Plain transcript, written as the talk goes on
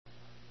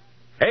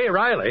Hey,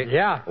 Riley.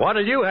 Yeah?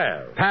 What'll you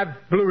have? Pabst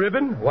Blue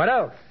Ribbon? What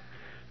else?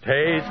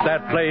 Taste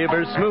that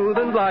flavor smooth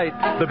and light,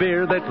 the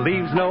beer that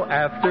leaves no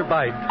after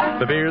bite.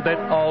 The beer that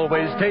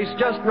always tastes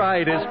just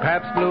right is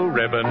Pabst Blue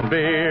Ribbon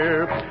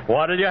beer.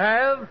 What'll you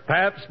have?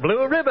 Pabst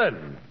Blue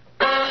Ribbon.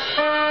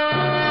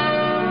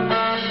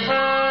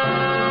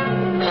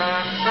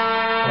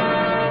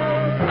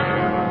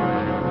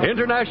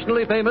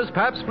 Internationally famous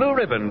Pabst Blue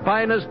Ribbon,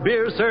 finest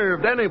beer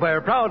served anywhere,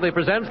 proudly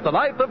presents The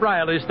Life of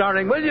Riley,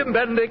 starring William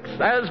Bendix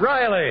as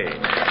Riley.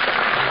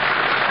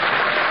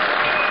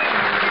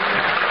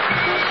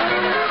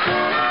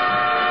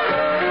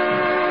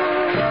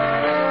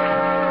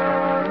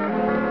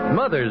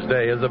 Mother's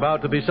Day is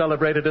about to be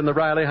celebrated in the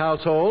Riley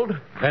household,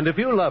 and if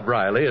you love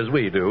Riley as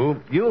we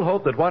do, you'll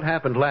hope that what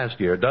happened last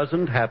year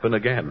doesn't happen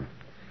again.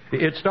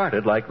 It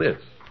started like this.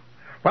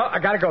 Well, I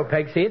gotta go,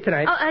 Peg. See you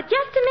tonight. Oh,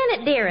 just a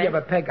minute, dearest. Yeah,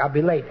 but Peg, I'll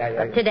be late.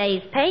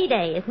 Today's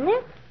payday, isn't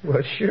it?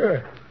 Well,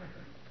 sure.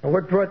 Well,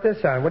 what brought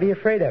this on? What are you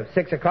afraid of?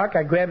 6 o'clock,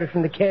 I grab it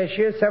from the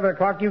cashier. 7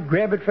 o'clock, you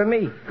grab it from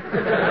me.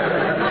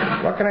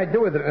 What can I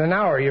do with it in an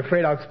hour? Are you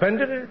afraid I'll spend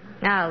it?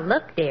 Now,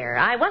 look, dear,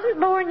 I wasn't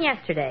born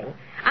yesterday.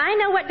 I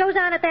know what goes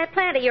on at that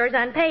plant of yours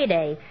on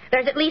payday.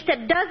 There's at least a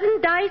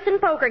dozen dice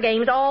and poker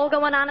games all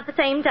going on at the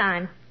same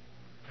time.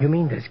 You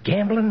mean there's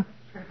gambling?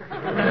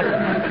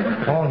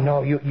 Oh,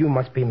 no, you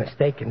must be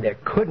mistaken. There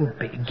couldn't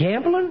be.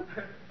 Gambling?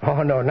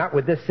 Oh, no, not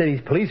with this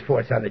city's police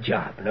force on the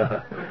job,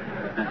 no.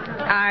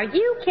 Are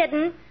you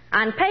kidding?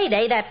 On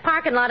payday, that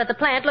parking lot at the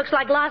plant looks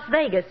like Las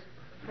Vegas.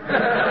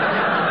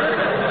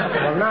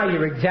 Well, now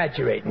you're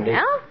exaggerating.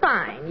 Well,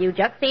 fine. You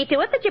just see to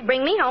it that you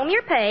bring me home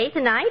your pay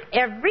tonight,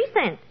 every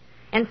cent.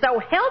 And so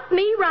help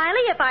me,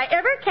 Riley, if I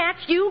ever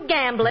catch you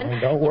gambling. Oh,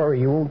 don't worry,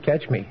 you won't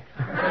catch me.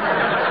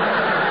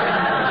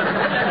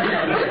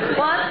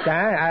 What?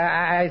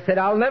 I said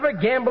I'll never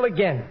gamble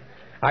again.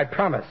 I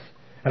promise.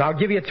 And I'll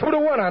give you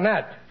 2-1 on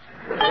that.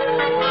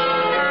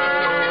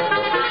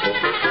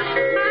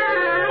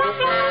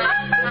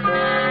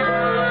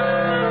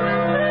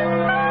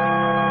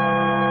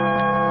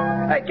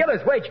 Hey,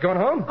 Gillis, wait, you going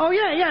home? Oh,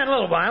 yeah, in a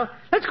little while.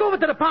 Let's go over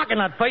to the parking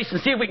lot first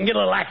and see if we can get a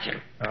little action.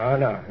 Oh,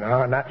 no,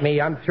 not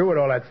me. I'm through with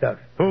all that stuff.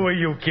 Who are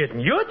you kidding?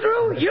 You're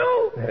through?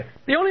 You?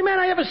 The only man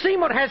I ever seen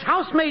what has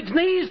housemaid's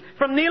knees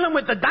from kneeling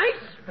with the dice?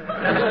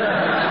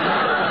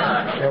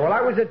 Yeah, well,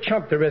 I was a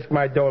chump to risk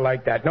my dough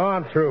like that. No,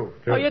 I'm through.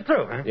 Oh, you're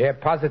through, huh? Yeah,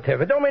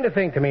 positive. It don't mean a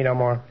thing to me no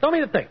more. Don't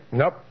mean a thing.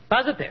 Nope.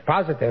 Positive.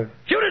 Positive.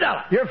 Shoot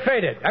 $1. You're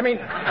faded. I mean...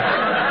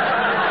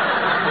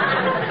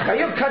 Now,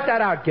 you cut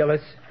that out,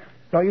 Gillis.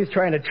 No use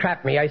trying to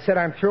trap me. I said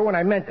I'm through and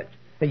I meant it.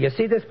 Now, you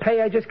see this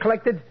pay I just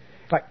collected?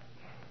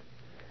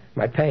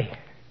 My pay.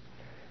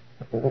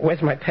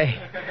 Where's my pay?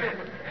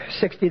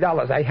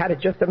 $60. I had it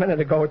just a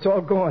minute ago. It's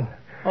all gone.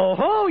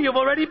 Oh, you've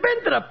already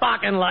been to the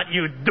parking lot,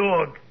 you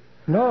dog.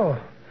 No,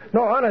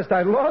 honest,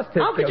 I lost it.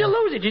 How could you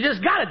lose it? You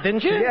just got it,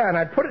 didn't you? Yeah, and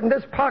I put it in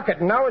this pocket,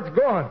 and now it's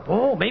gone.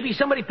 Oh, maybe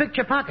somebody picked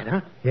your pocket,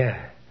 huh?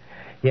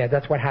 Yeah,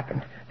 that's what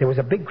happened. There was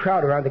a big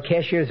crowd around the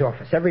cashier's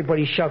office.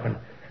 Everybody shoving.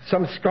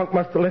 Some skunk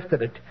must have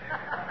lifted it.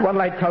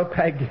 What'll I tell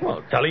Peg?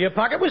 Well, tell her your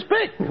pocket was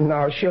picked.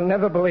 No, she'll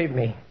never believe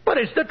me. But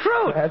it's the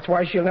truth. That's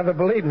why she'll never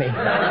believe me.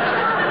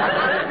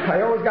 I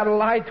always got to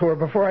lie to her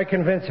before I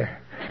convince her.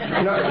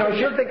 No,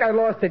 she'll think I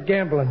lost at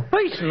gambling.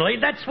 Personally,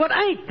 that's what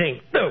I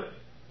think, too.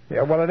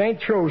 Yeah, well, it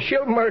ain't true.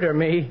 She'll murder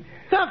me.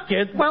 Tough,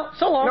 kid. Well,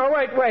 so long. No,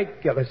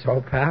 wait, Gillis,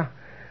 old pal.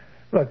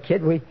 Look,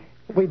 kid, we've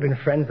been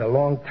friends a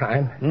long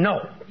time.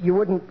 No. You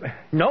wouldn't...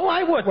 No,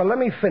 I wouldn't. Well, let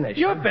me finish.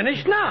 You're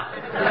finished now.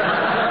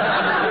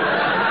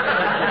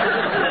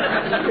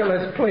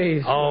 Gillis,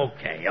 please.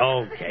 Okay.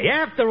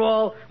 After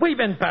all, we've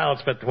been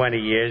pals for 20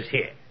 years.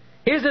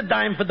 Here's a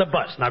dime for the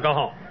bus. Now go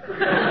home.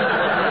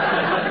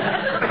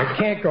 I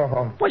can't go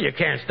home. Well, you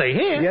can't stay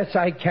here. Yes,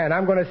 I can.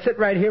 I'm going to sit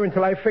right here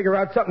until I figure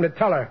out something to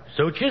tell her.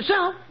 Suit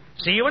yourself.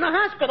 See you in the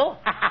hospital.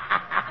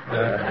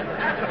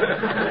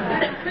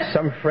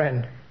 Some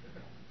friend.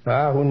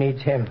 Who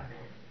needs him?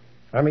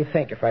 Let me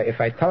think. If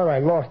I tell her I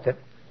lost it,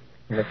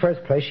 in the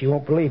first place, she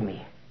won't believe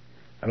me.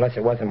 Unless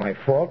it wasn't my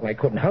fault and I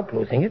couldn't help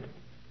losing it.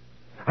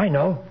 I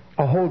know.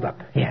 A hold-up.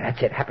 Yeah,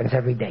 that's it. Happens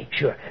every day.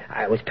 Sure.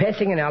 I was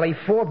passing an alley.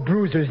 4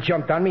 bruisers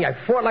jumped on me. I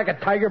fought like a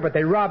tiger, but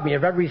they robbed me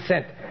of every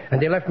cent.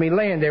 And they left me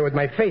laying there with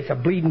my face a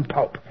bleeding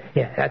pulp.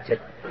 Yeah, that's it.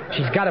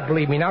 She's got to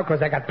believe me now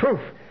because I got proof.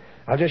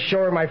 I'll just show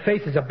her my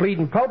face is a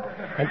bleeding pulp.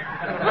 And...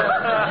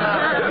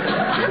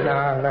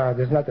 No,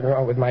 there's nothing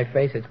wrong with my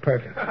face. It's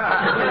perfect.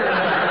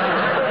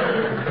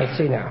 Let's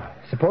see now.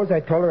 Suppose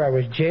I told her I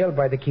was jailed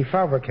by the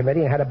Kefauver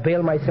committee and had to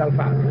bail myself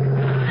out.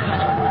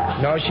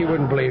 No, she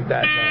wouldn't believe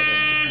that.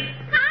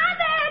 Hi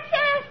there,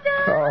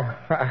 Chester. Oh,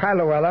 hi,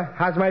 Luella.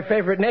 How's my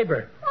favorite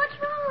neighbor? What's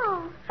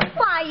wrong?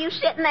 Why are you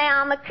sitting there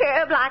on the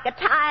curb like a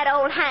tired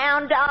old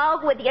hound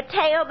dog with your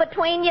tail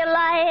between your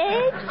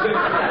legs?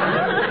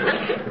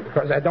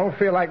 Because I don't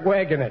feel like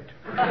wagging it.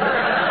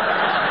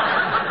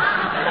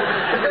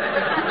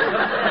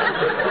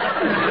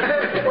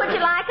 Would you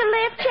like a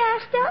lift,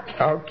 Chester?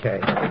 Okay.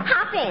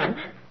 Hop in.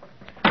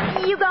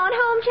 You going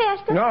home,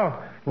 Chester? No,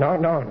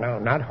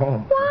 not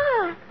home.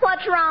 Why?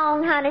 What's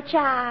wrong, honey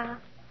child?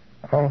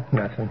 Oh,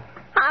 nothing.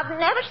 I've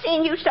never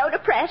seen you so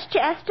depressed,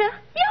 Chester.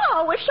 You're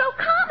always so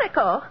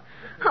comical.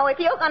 Oh, if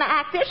you're going to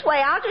act this way,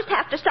 I'll just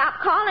have to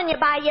stop calling you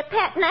by your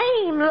pet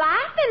name,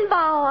 Laughing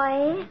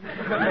Boy.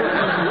 Oh,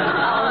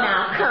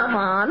 now, come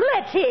on.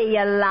 Let's hear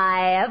you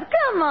laugh.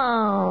 Come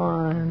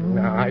on.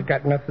 No, I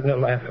got nothing to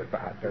laugh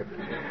about.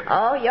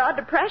 Oh, you're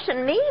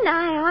depressing me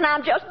now, and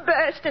I'm just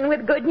bursting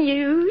with good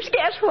news.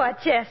 Guess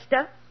what,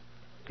 Chester?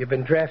 You've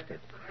been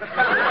drafted.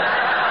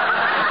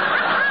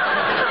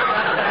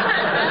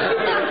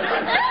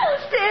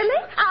 Silly.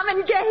 I'm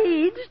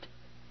engaged.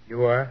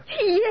 You are?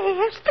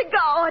 Yes, to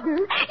Gordon.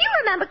 You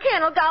remember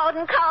Colonel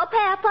Gordon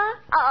Culpepper?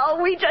 Oh,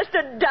 we just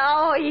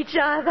adore each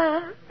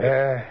other.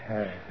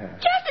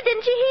 Chester,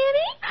 didn't you hear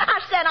me? I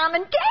said I'm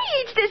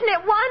engaged. Isn't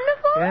it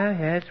wonderful?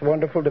 Yeah, it's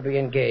wonderful to be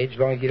engaged, as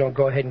long as you don't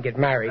go ahead and get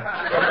married. Why,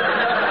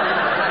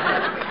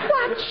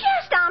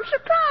 Chester, I'm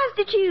surprised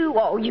at you.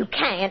 Oh, you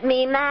can't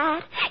mean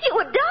that. You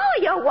adore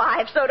your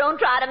wife, so don't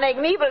try to make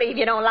me believe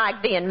you don't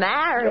like being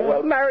married.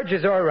 Well, marriage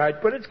is all right,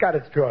 but it's got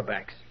its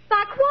drawbacks.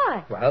 Like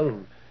what?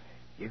 Well,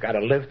 you got to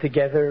live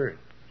together.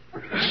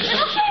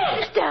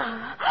 Chester,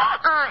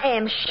 I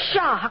am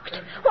shocked.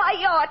 Why,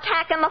 you're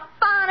attacking the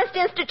finest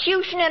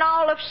institution in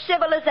all of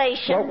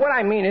civilization. Well, what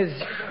I mean is,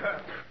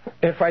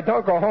 if I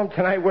don't go home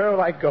tonight, where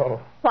will I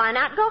go? Why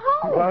not go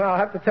home? Well, I'll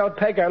have to tell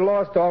Peg I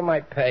lost all my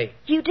pay.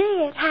 You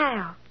did?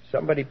 How?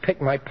 Somebody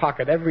picked my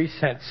pocket every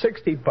cent,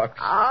 $60.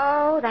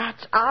 Oh,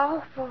 that's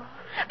awful.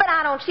 But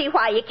I don't see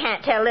why you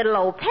can't tell little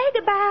old Peg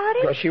about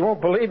it. Well, she won't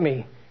believe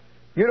me.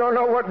 You don't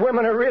know what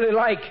women are really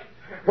like.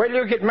 Wait till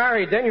you get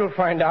married, then you'll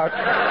find out.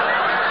 Why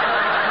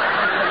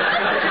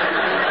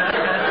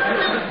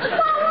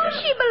won't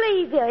she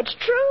believe you? It's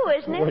true,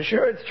 isn't it? Well,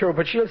 sure it's true,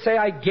 but she'll say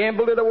I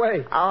gambled it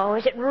away. Oh,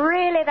 is it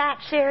really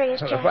that serious,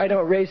 Chester? If I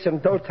don't raise some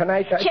dough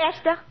tonight,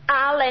 Chester,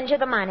 I'll lend you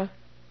the money.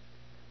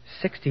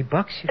 $60?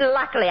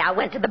 Luckily, I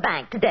went to the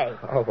bank today.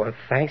 Oh, well,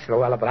 thanks,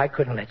 Luella, but I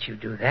couldn't let you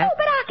do that. Oh,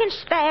 but I can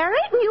spare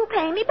it, and you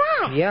pay me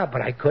back. Yeah,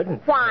 but I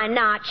couldn't. Why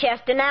not,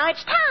 Chester? Now,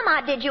 it's time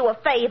I did you a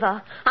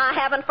favor. I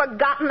haven't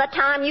forgotten the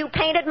time you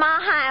painted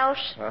my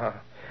house.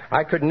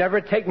 I could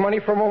never take money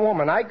from a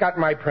woman. I got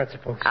my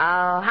principles. Oh,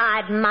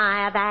 I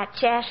admire that,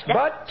 Chester.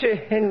 But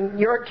in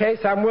your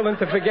case, I'm willing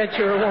to forget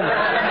you're a woman.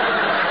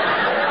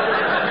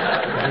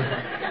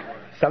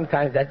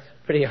 Sometimes that's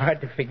pretty hard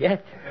to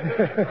forget.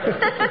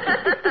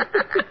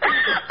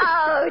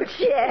 Oh,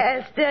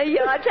 Chester,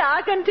 you're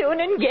talking to an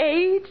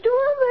engaged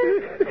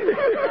woman.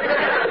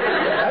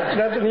 That's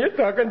nothing. You're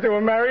talking to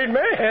a married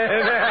man.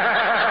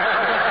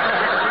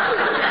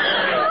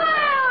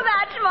 Well,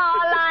 that's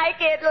more like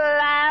it,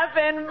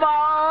 Laughing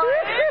Boy.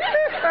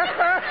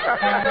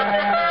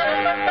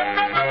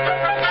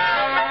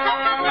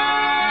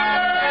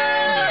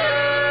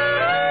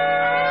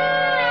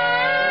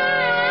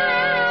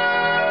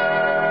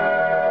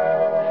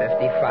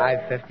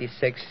 55,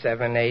 56,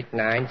 7, 8,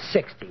 9,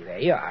 60. There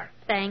you are.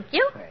 Thank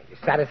you. You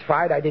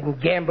satisfied? I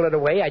didn't gamble it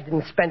away. I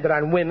didn't spend it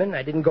on women.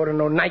 I didn't go to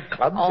no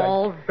nightclubs.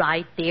 All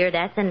right, dear.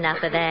 That's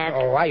enough of that.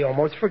 Oh, I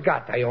almost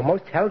forgot. I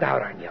almost held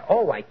out on you.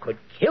 Oh, I could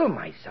kill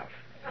myself.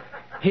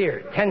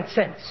 Here, 10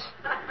 cents.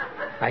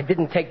 I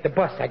didn't take the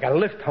bus. I got a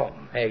lift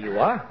home. There you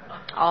are.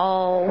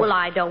 Oh, well,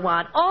 I don't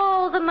want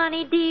all the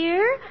money,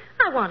 dear.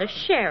 I want to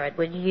share it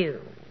with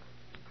you.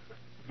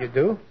 You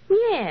do?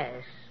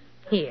 Yes.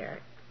 Here.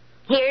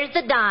 Here's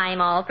the dime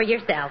all for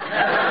yourself.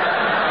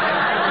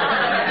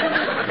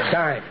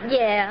 Dime?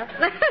 Yeah.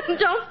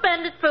 Don't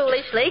spend it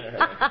foolishly.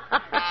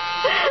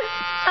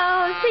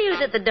 Oh, see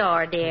who's at the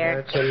door,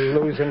 dear. It's a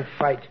losing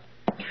fight.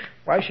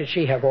 Why should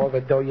she have all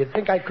the dough? You'd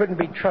think I couldn't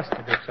be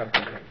trusted or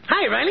something.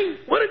 Hi, Riley.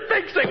 What did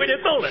Peg say when you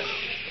told her?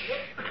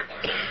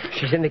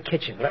 She's in the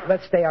kitchen.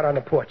 Let's stay out on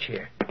the porch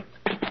here.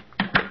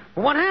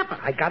 What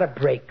happened? I got a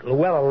break.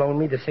 Luella loaned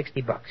me the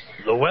 $60.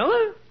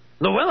 Luella?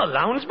 Luella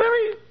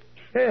Lounsbury?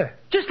 Yeah.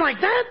 Just like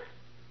that?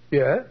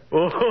 Yeah?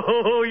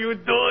 Oh, you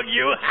dog,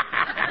 you.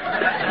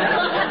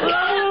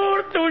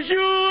 L'amour,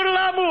 toujours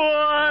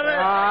l'amour.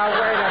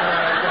 Wait a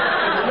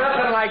minute.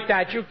 Nothing like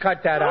that. You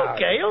cut that out.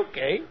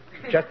 Okay.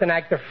 Just an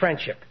act of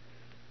friendship.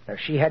 Now, if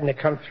she hadn't have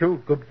come through,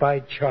 goodbye,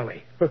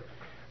 Charlie.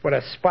 What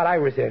a spot I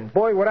was in.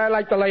 Boy, would I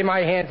like to lay my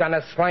hands on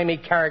a slimy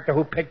character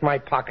who picked my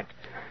pocket.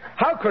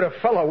 How could a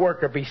fellow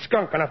worker be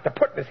skunk enough to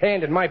put his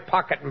hand in my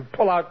pocket and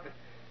pull out...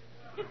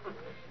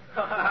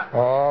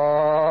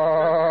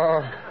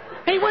 Oh...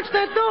 Hey, what's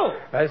that dough?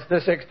 That's the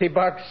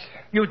 $60.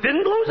 You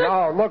didn't lose it?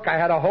 No, look, I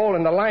had a hole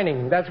in the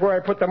lining. That's where I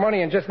put the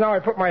money, and just now I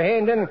put my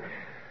hand in.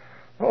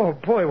 Oh,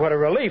 boy, what a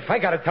relief. I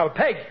got to tell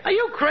Peg. Are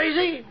you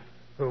crazy?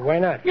 Well, why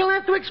not? You'll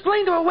have to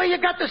explain to her where you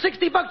got the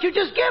 $60 you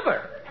just give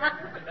her.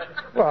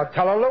 Well,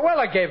 tell her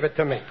Luella gave it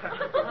to me.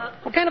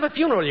 What kind of a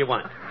funeral you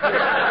want?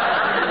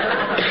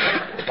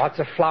 Lots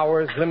of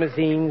flowers,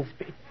 limousines.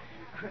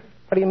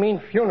 What do you mean,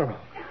 funeral?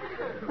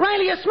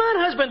 Riley, a smart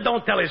husband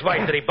don't tell his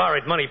wife that he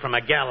borrowed money from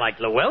a gal like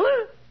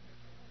Luella.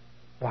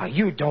 Why,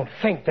 you don't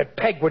think that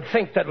Peg would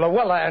think that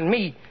Luella and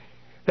me,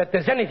 that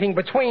there's anything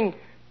between,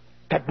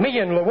 that me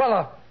and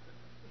Luella...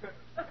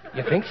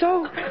 You think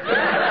so?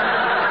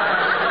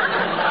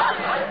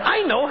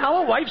 I know.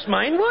 how a wife's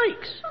mind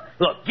works.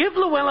 Look, give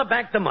Luella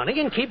back the money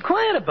and keep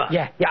quiet about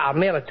it. Yeah, I'll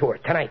mail it to her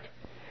tonight.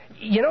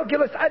 You know,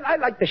 Gillis, I'd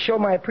like to show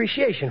my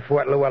appreciation for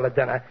what Luella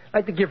done. I'd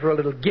like to give her a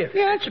little gift.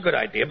 Yeah, that's a good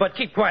idea, but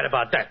keep quiet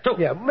about that, too.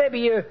 Yeah,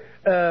 maybe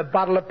a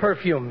bottle of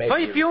perfume, maybe.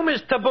 Perfume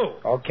is taboo.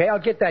 Okay, I'll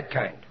get that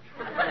kind.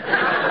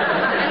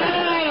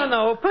 I don't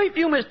know.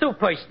 Perfume is too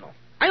personal.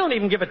 I don't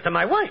even give it to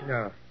my wife.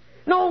 No,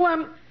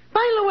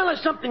 buy Luella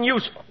something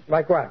useful.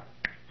 Like what?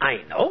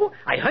 I know.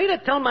 I heard her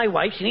tell my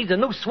wife she needs a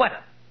new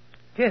sweater.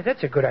 Yeah,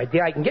 that's a good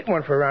idea. I can get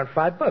one for around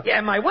 $5.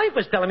 Yeah, my wife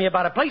was telling me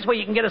about a place where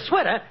you can get a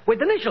sweater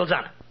with initials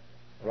on it.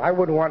 Well, I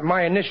wouldn't want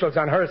my initials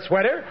on her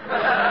sweater.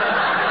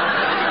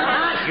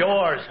 Not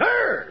yours,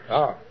 hers.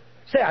 Oh.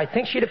 Say, I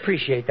think she'd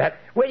appreciate that.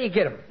 Where do you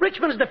get them?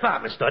 Richmond's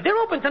department store. They're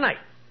open tonight.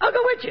 I'll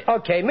go with you.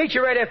 Okay, meet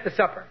you right after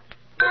supper.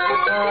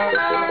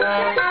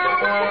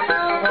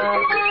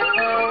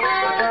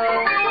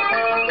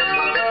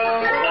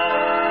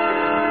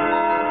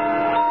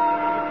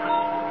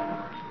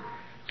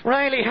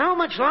 Riley, how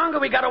much longer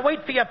we got to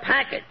wait for your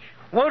package?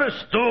 What a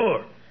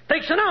store.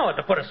 Takes an hour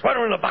to put a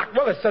sweater in a box.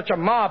 Well, there's such a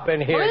mob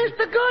in here. Where's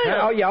the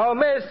guy?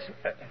 Miss.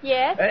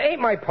 Yes? Ain't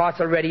my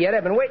parcel ready yet?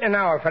 I've been waiting an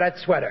hour for that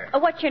sweater.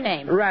 What's your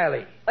name?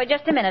 Riley. Oh,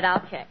 just a minute.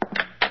 I'll check.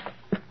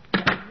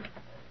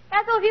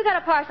 Ethel, have you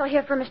got a parcel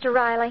here for Mr.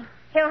 Riley?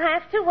 He'll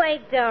have to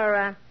wait,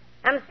 Dora.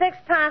 I'm 6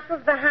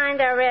 parcels behind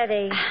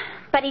already.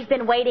 But he's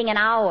been waiting an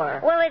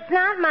hour. Well, it's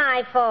not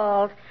my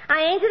fault.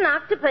 I ain't an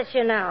octopus,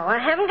 you know. I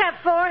haven't got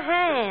 4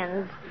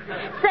 hands.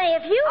 Say,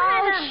 if you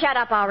had shut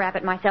up. I'll wrap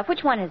it myself.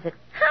 Which one is it?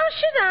 How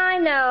should I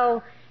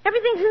know?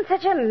 Everything's in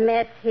such a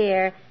mess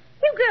here.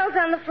 You girls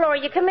on the floor,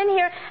 you come in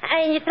here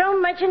and you throw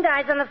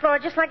merchandise on the floor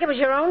just like it was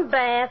your own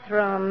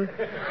bathroom.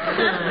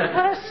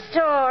 What a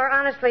store.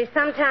 Honestly,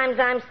 sometimes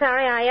I'm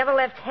sorry I ever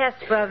left Hess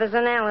Brothers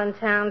in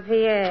Allentown,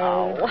 PA.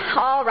 Oh,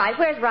 all right.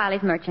 Where's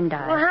Riley's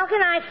merchandise? Well, how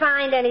can I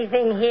find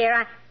anything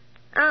here?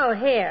 Oh,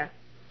 here.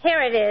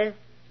 Here it is.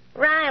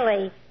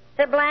 Riley,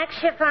 the black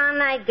chiffon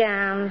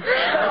nightgown.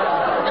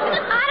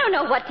 I don't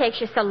know what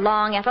takes you so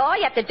long, Ethel. All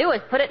you have to do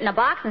is put it in a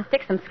box and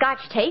stick some Scotch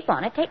tape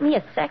on it. Take me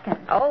a second.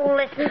 Oh,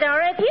 listen,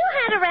 Dora, if you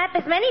had to wrap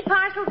as many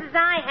parcels as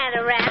I had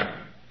to wrap...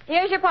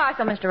 Here's your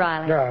parcel, Mr.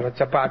 Riley. Well,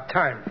 it's about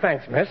time.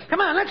 Thanks, miss.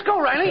 Come on, let's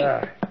go, Riley.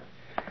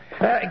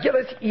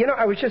 Gillis, you know,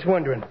 I was just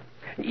wondering.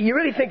 You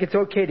really think it's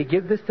okay to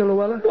give this to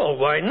Luella? Well,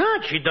 why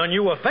not? She done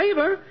you a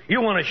favor.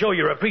 You want to show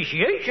your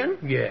appreciation.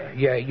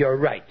 Yeah, you're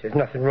right. There's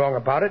nothing wrong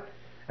about it.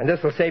 And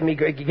this will save me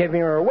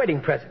giving her a wedding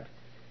present.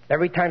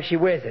 Every time she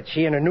wears it,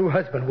 she and her new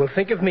husband will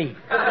think of me.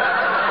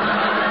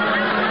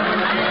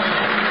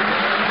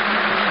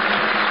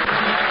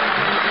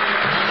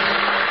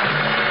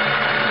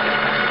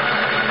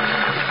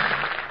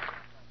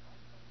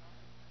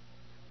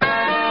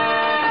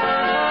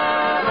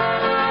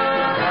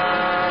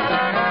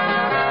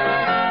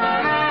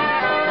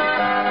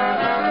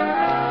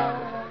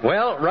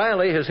 Well,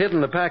 Riley has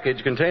hidden the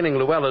package containing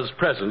Luella's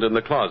present in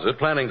the closet,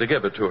 planning to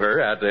give it to her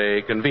at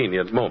a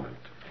convenient moment.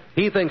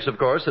 He thinks, of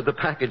course, that the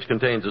package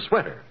contains a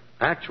sweater.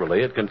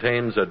 Actually, it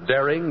contains a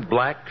daring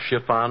black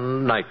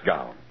chiffon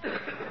nightgown.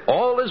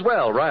 All is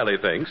well, Riley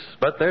thinks,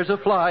 but there's a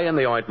fly in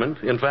the ointment.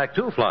 In fact,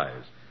 2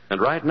 flies.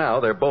 And right now,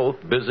 they're both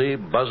busy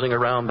buzzing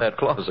around that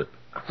closet.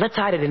 Let's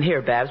hide it in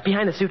here, Babs,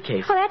 behind the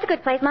suitcase. Oh, that's a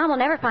good place. Mom will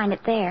never find it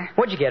there.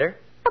 What'd you get her?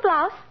 A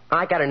blouse.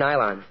 I got her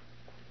nylons.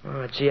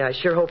 Oh, gee, I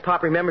sure hope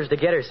Pop remembers to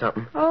get her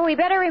something. Oh, we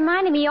better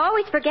remind him. He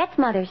always forgets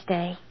Mother's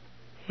Day.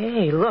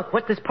 Hey, look,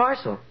 what's this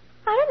parcel?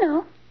 I don't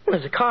know.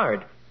 There's a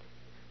card.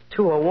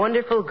 To a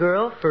wonderful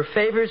girl for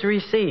favors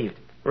received.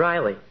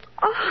 Riley.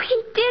 Oh,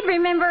 he did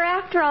remember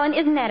after all, and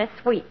isn't that a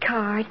sweet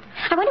card?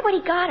 I wonder what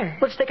he got her.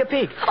 Let's take a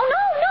peek. Oh,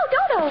 no,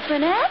 don't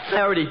open it. I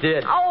already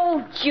did.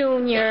 Oh,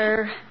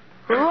 Junior.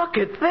 Look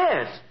at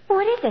this.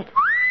 What is it?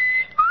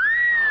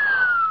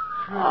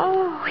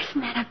 Oh, isn't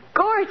that a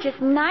gorgeous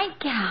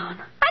nightgown?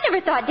 I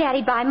never thought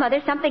Daddy'd buy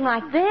Mother something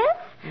like this.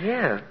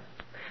 Yeah.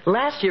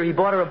 Last year he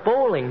bought her a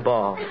bowling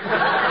ball. Say,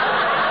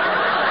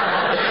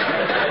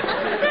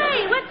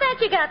 what's that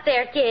you got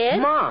there, kid?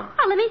 Mom.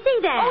 Oh, let me see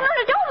that. Oh,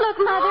 no, don't look,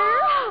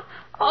 Mother.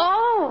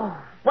 Oh,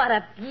 what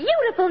a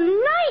beautiful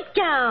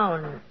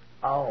nightgown.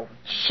 Oh,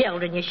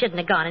 children, you shouldn't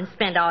have gone and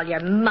spent all your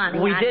money.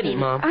 We didn't,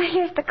 Mom. Oh,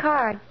 here's the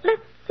card.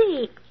 Let's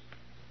see.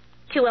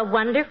 To a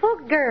wonderful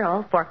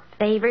girl for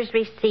favors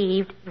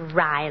received,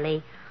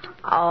 Riley.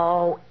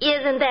 Oh,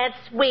 isn't that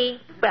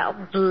sweet?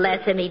 Well,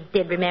 bless him, he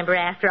did remember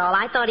after all.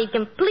 I thought he'd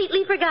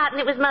completely forgotten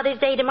it was Mother's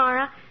Day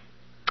tomorrow.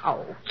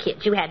 Oh,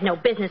 kids, you had no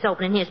business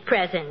opening his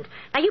present.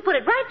 Now, you put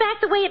it right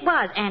back the way it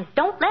was, and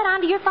don't let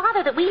on to your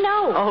father that we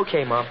know.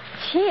 Okay, Mom.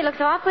 Gee, it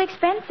looks awfully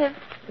expensive.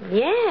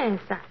 Yes,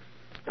 I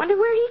wonder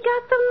where he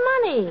got the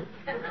money.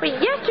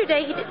 Well,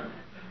 yesterday he did...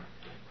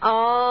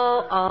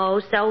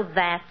 Oh, so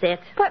that's it.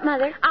 What,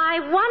 Mother? I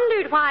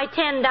wondered why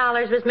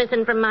 $10 was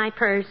missing from my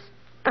purse.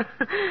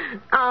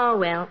 Oh,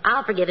 well,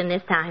 I'll forgive him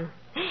this time.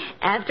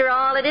 After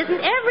all, it isn't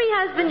every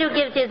husband who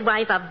gives his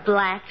wife a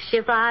black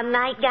chiffon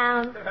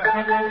nightgown.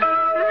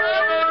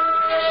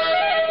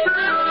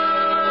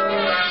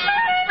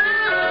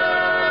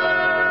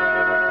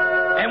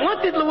 And what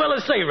What did Luella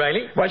say,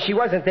 Riley? Well, she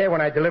wasn't there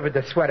when I delivered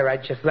the sweater. I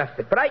just left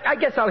it. But I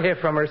guess I'll hear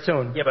from her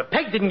soon. Yeah, but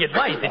Peg didn't get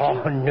wise, did she?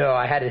 Oh, no.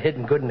 I had it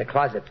hidden good in the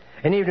closet.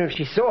 And even if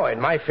she saw it,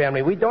 in my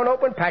family, we don't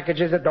open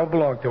packages that don't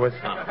belong to us.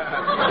 Well,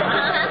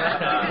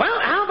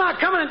 how about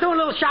coming and doing a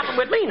little shopping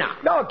with me now?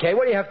 Okay,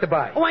 what do you have to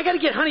buy? Oh, I got to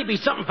get Honeybee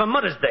something for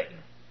Mother's Day.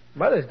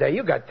 Mother's Day?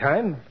 You got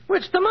time. Well,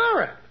 it's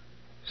tomorrow.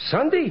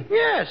 Sunday?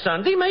 Yeah,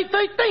 Sunday, May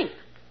 13th.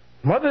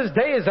 Mother's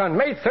Day is on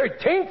May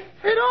 13th?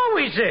 It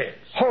always is.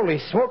 Holy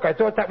smoke, I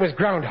thought that was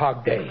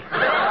Groundhog Day.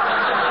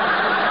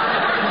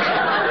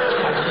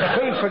 I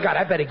clean forgot.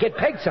 I better get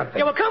Peg something.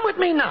 Yeah, well, come with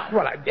me now.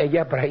 Well,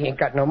 yeah, but I ain't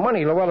got no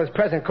money. Luella's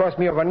present cost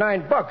me over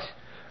 $9.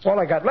 All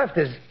I got left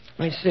is,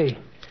 let me see,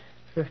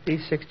 50,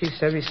 60,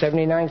 70,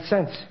 79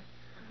 cents.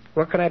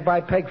 What can I buy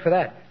Peg for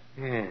that?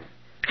 Yeah.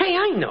 Hey,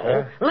 I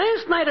know.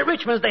 Last night at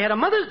Richmond's, they had a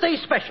Mother's Day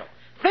special.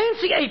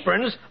 Fancy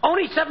aprons,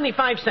 only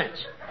 75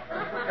 cents.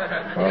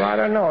 Well, I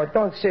don't know. It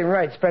don't seem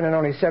right spending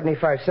only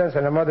 75 cents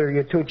on the mother of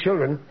your two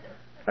children.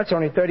 That's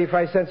only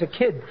 35 cents a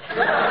kid.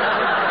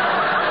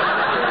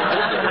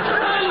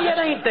 It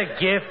ain't the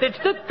gift, it's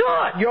the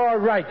thought. You're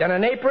right, and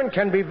an apron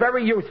can be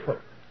very useful.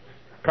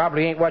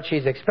 Probably ain't what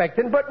she's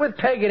expecting, but with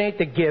Peg, it ain't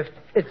the gift.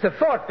 It's the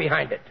thought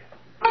behind it.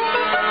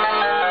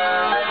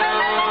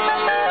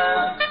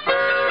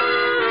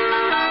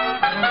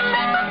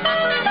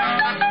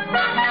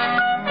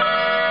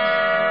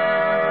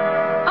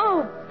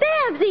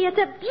 It's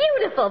a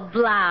beautiful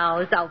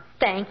blouse. Oh,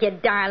 thank you,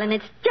 darling.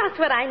 It's just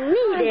what I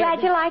needed. I'm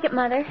glad you like it,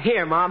 Mother.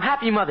 Here, Mom.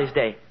 Happy Mother's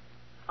Day.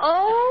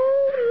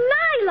 Oh,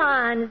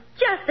 nylon.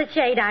 Just the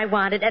shade I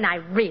wanted, and I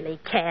really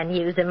can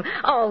use them.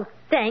 Oh,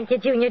 thank you,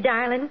 Junior,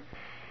 darling.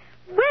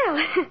 Well,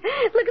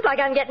 looks like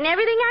I'm getting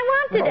everything I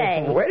want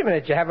today. Oh, wait a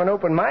minute. You haven't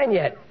opened mine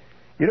yet.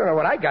 You don't know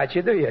what I got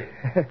you, do you?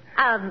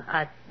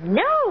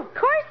 No, of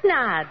course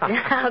not.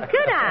 How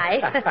could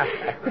I?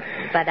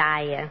 But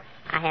I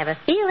have a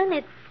feeling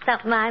it's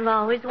something I've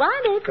always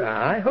wanted.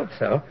 I hope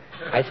so.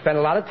 I spent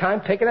a lot of time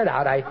picking it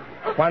out. I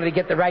wanted to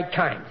get the right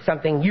kind.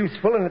 Something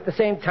useful and at the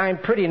same time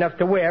pretty enough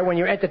to wear when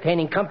you're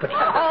entertaining company. Oh.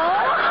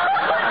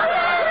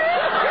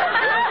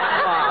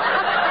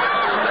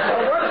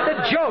 Well, what's the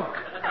joke?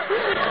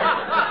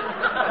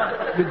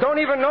 You don't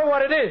even know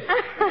what it is.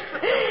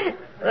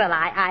 Well,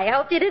 I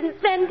hope you didn't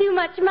spend too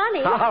much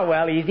money. Oh,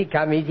 well, easy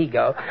come, easy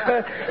go.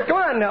 Go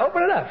on,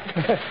 open it up.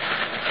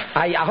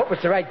 I hope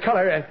it's the right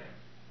color and...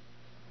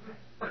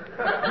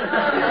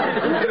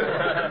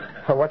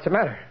 Oh, what's the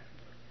matter?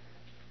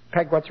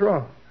 Peg, what's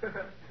wrong?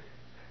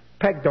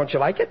 Peg, don't you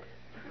like it?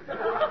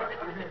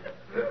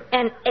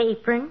 An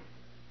apron?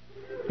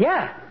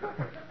 Yeah.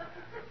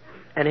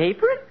 An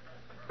apron?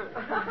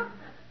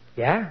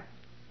 Yeah.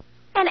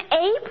 An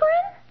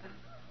apron?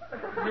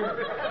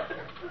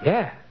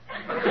 Yeah.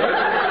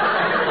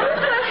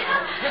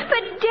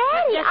 But,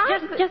 Daddy,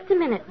 Just a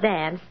minute,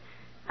 Dad.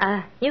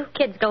 You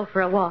kids go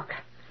for a walk.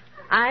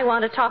 I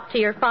want to talk to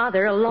your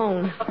father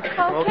alone.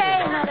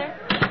 Okay, Mother.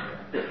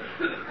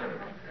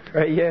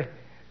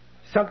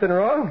 Something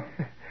wrong?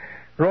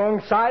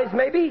 Wrong size,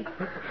 maybe?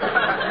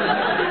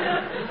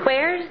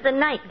 Where's the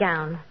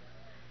nightgown?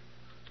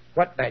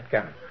 What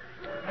nightgown?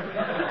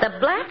 The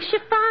black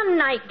chiffon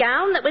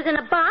nightgown that was in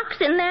a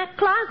box in that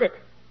closet.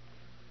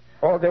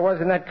 All there was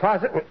in that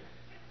closet was...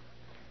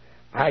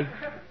 I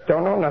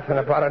don't know nothing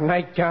about a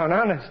nightgown,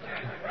 honest.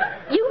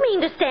 You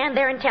mean to stand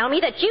there and tell me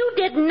that you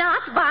did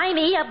not buy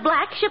me a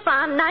black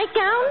chiffon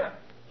nightgown?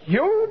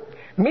 You?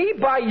 Me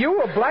buy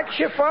you a black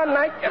chiffon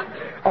nightgown?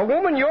 A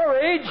woman your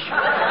age?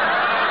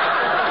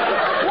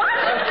 What?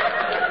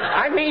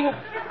 I mean,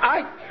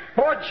 I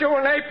bought you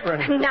an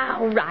apron.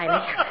 Now,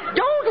 Riley,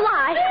 don't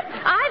lie.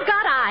 I've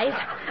got eyes.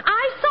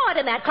 I saw it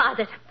in that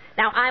closet.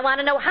 Now, I want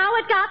to know how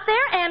it got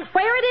there and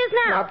where it is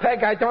now. Now,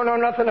 Peg, I don't know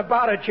nothing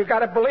about it. You got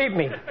to believe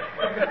me.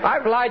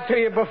 I've lied to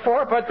you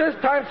before, but this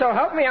time, so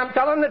help me, I'm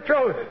telling the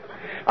truth.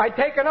 I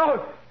take an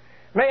oath.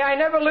 May I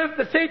never live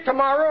to see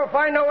tomorrow if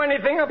I know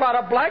anything about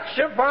a black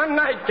chiffon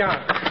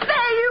nightgown.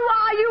 There you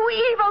are, you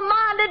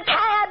evil-minded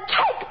cad.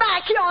 Take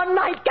back your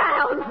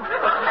nightgown.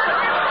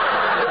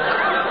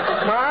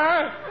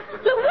 Ma?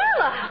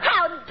 Luella,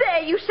 how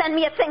dare you send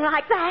me a thing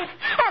like that?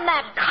 And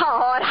that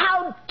card,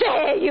 how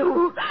dare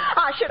you?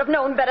 I should have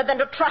known better than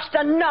to trust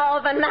a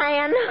northern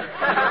man.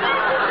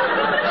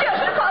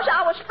 Just because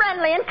I was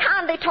friendly and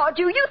kindly toward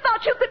you, you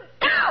thought you could...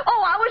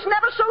 Oh, I was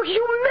never so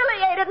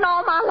humiliated in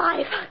all my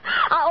life.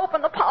 I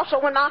opened the parcel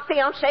when my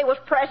fiancé was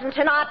present,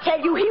 and I tell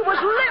you, he was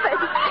livid.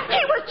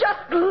 He was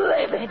just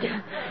livid.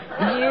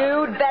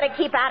 You'd better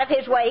keep out of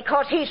his way,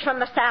 because he's from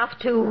the South,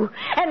 too.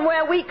 And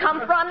where we come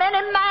from,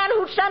 any man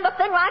who'd send a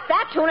thing like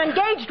that to an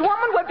engaged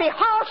woman would be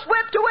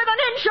horsewhipped within an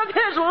inch of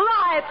his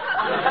life.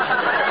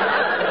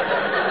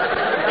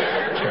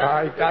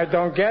 I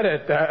don't get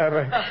it.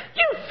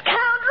 You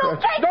scoundrel!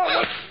 Take No,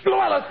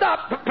 Luella,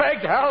 stop! Peg,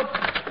 help!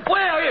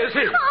 Where is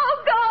he?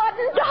 Oh,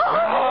 Gordon, don't!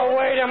 Oh,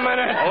 wait a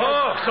minute.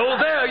 Oh, so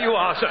there you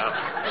are, sir.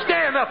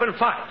 Stand up and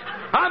fight.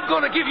 I'm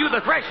going to give you the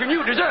thrashing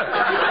you deserve.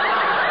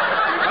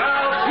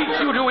 I'll teach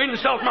you to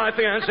insult my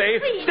fiancé.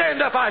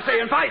 Stand up, I say,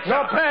 and fight.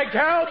 No, Peg,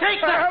 help!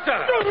 Take that,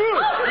 sir.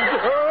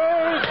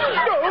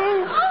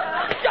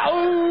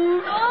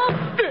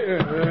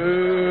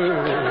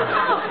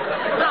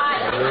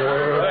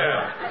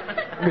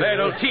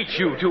 teach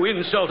you to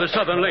insult a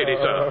southern lady,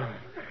 sir.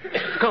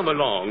 Come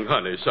along,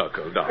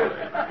 honeysuckle, darling.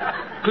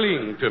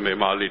 Cling to me,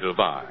 my little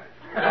vine.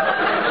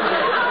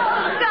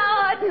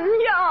 Gordon,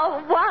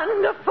 you're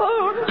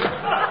wonderful.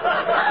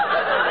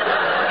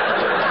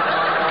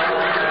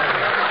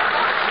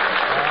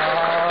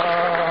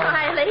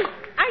 Riley,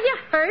 are you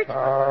hurt?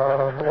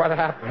 Oh, what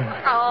happened?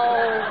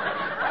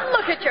 Oh,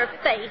 look at your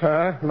face.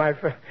 Huh?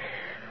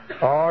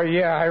 Oh,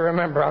 yeah, I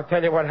remember. I'll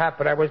tell you what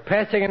happened. I was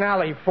passing an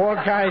alley. 4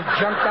 guys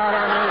jumped out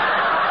on me.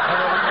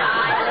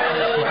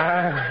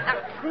 Riley.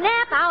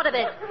 Snap out of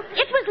it.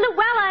 It was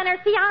Luella and her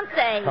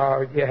fiancé.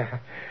 Oh, yeah.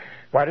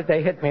 Why did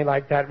they hit me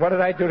like that? What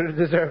did I do to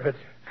deserve it?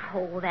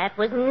 Oh, that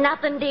was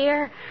nothing,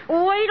 dear.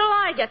 Wait till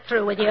I get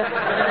through with you.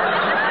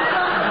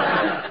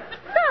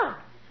 So,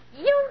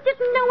 you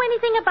didn't know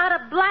anything about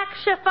a black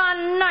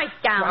chiffon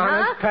nightgown,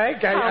 Honest,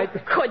 Peg, How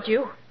could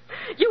you?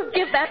 You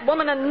give that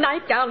woman a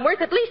nightgown worth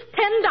at least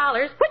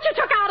 $10, which you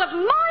took out of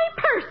my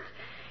purse.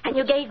 And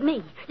you gave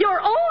me, your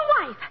own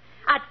wife,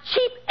 a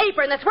cheap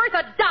apron that's worth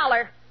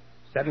 $1.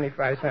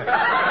 75 cents. Peg,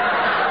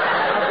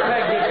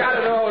 you got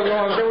it all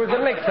wrong. There was a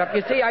mix-up.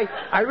 You see,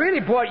 I really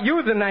bought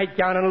you the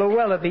nightgown and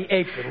Luella the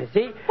apron, you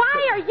see?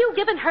 Why are you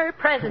giving her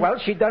presents? Well,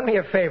 she done me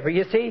a favor.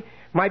 You see,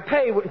 my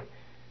pay was...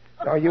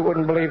 Oh, you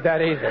wouldn't believe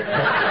that either.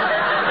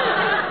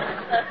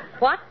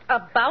 What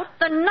about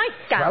the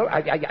nightgown? Well,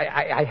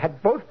 I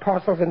had both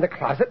parcels in the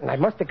closet, and I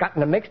must have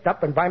gotten them mixed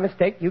up, and by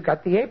mistake, you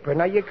got the apron.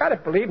 Now, you got to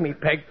believe me,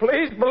 Peg.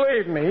 Please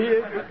believe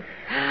me.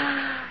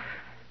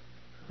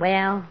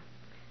 Well,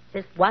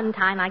 this one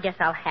time, I guess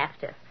I'll have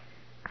to.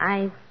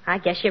 I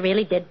guess you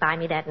really did buy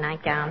me that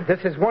nightgown.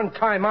 This is one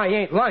time I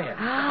ain't lying.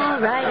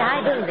 All right,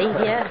 I believe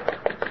you.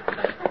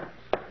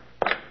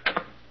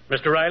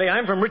 Mr. Riley,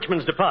 I'm from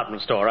Richmond's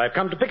department store. I've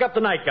come to pick up the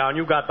nightgown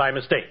you got by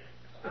mistake.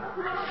 By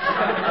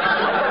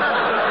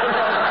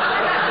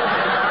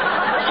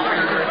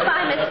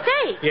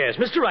mistake? Yes,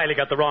 Mr. Riley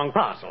got the wrong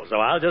parcel, so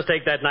I'll just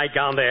take that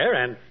nightgown there,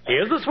 and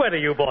here's the sweater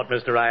you bought,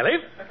 Mr. Riley.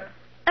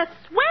 A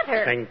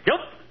sweater? Thank you.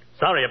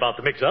 Sorry about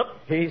the mix-up.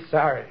 He's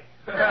sorry.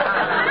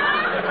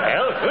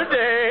 Well, good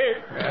day.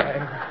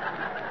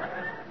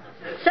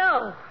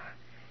 So,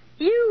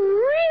 you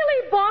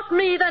really bought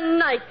me the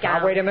nightgown.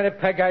 Now, wait a minute,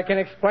 Peg. I can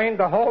explain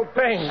the whole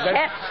thing.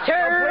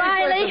 Chester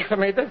Riley. Listen to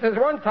me. This is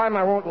one time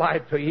I won't lie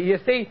to you. You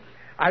see,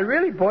 I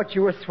really bought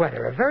you a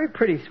sweater, a very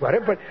pretty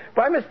sweater, but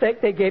by mistake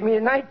they gave me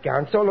a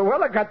nightgown. So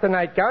Luella got the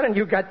nightgown and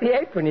you got the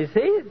apron, you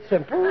see? It's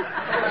simple.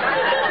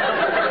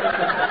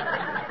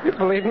 You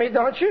believe me,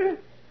 don't you?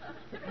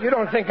 You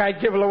don't think I'd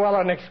give Luella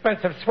an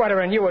expensive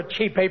sweater and you a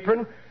cheap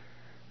apron?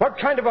 What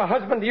kind of a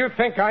husband do you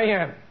think I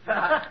am?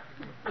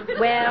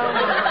 Well,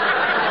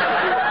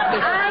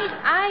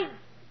 I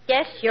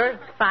guess you're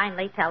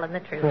finally telling the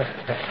truth.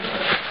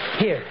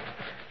 Here,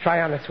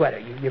 try on the sweater.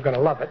 You're going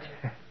to love it.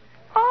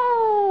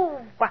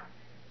 Oh, why,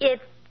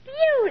 it's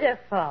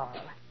beautiful.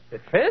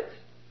 It fits?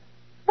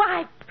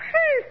 Why,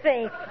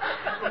 perfect.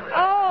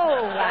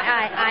 Oh,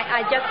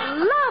 I just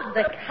love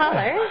the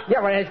color.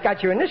 Yeah, well, it's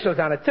got your initials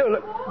on it, too.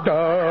 Look.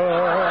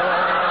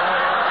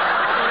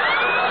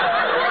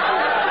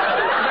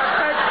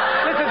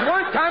 This is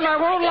one time I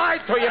won't lie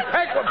to you,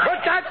 Peg. Well,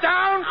 put that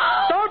down.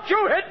 Don't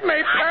you hit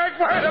me, Peg.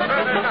 Wait a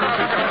minute now.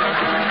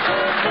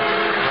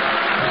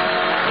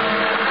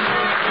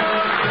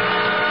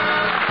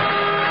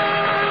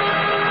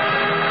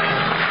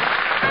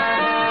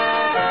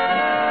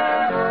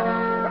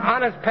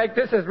 Honest, Peg,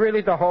 this is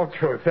really the whole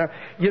truth.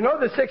 You know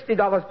the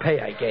 $60 pay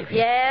I gave you?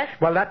 Yes.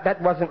 Well, that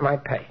wasn't my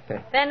pay.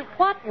 Then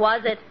what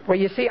was it? Well,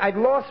 you see, I'd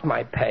lost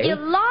my pay. You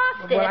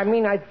lost it? Well, I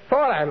mean, I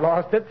thought I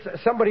lost it.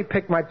 Somebody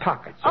picked my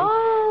pocket. So...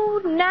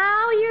 Oh,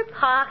 now your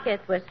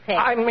pocket was picked.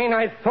 I mean,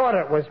 I thought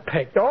it was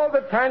picked. All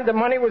the time the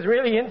money was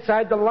really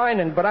inside the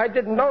lining, but I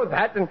didn't know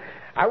that, and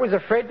I was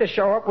afraid to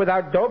show up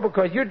without dough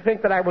because you'd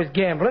think that I was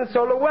gambling,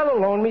 so Luella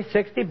loaned me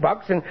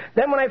 $60, and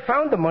then when I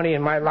found the money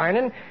in my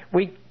lining,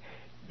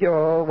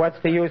 Oh, what's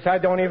the use? I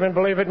don't even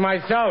believe it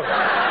myself.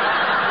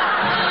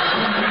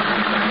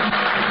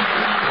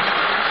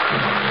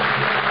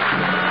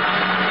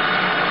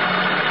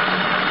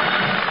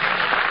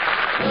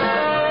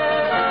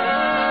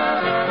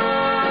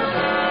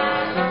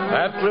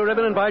 Pabst Blue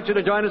Ribbon invites you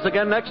to join us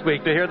again next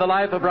week to hear The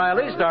Life of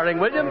Riley, starring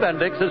William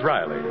Bendix as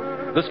Riley.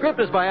 The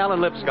script is by Alan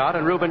Lipscott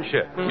and Reuben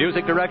Schiff.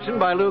 Music direction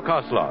by Lou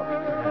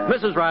Kosloff.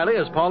 Mrs. Riley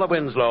is Paula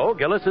Winslow.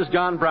 Gillis is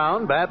John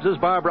Brown. Babs is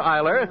Barbara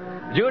Eiler.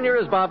 Junior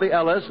is Bobby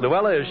Ellis.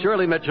 Luella is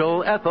Shirley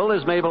Mitchell. Ethel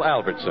is Mabel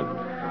Albertson.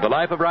 The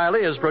Life of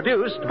Riley is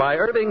produced by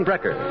Irving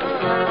Brecker.